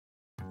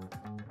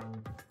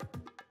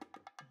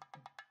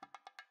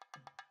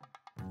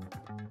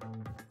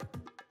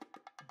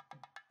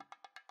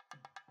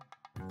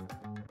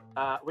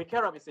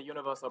WeCareUp is a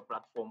universal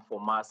platform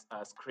for mass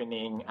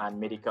screening and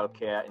medical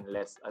care in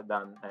less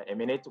than a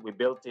minute. We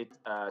built it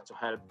to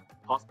help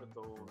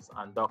hospitals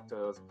and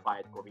doctors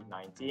fight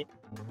COVID-19.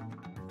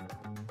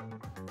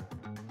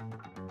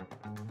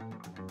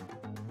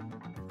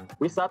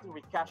 We started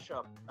with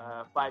HIEx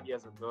 5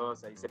 years ago.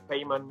 So it's a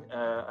payment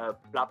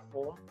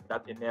platform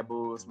that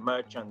enables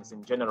merchants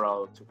in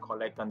general to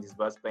collect and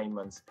disburse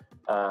payments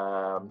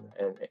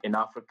in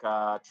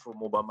Africa through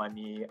mobile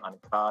money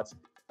and cards.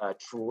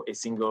 Through a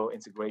single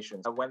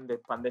integration. When the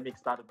pandemic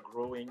started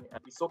growing,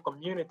 we saw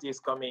communities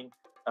coming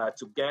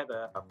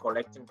together,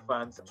 collecting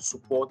funds to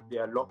support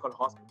their local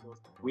hospitals.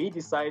 We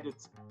decided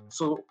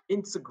to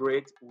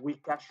integrate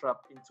WeCareUp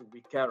into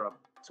WeCareUp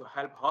to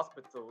help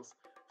hospitals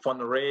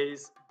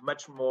fundraise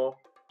much more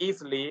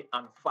easily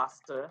and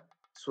faster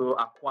to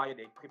acquire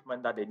the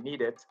equipment that they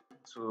needed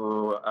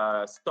to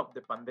stop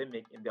the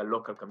pandemic in their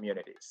local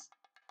communities.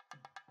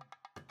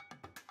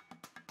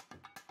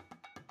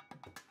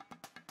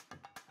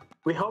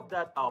 We hope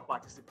that our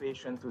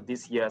participation to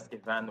this year's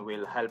event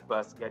will help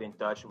us get in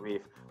touch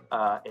with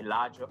a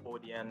larger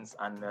audience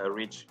and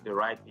reach the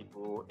right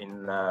people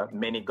in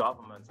many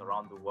governments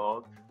around the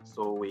world,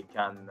 so we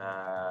can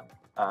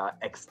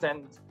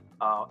extend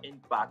our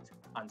impact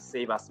and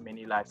save as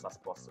many lives as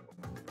possible.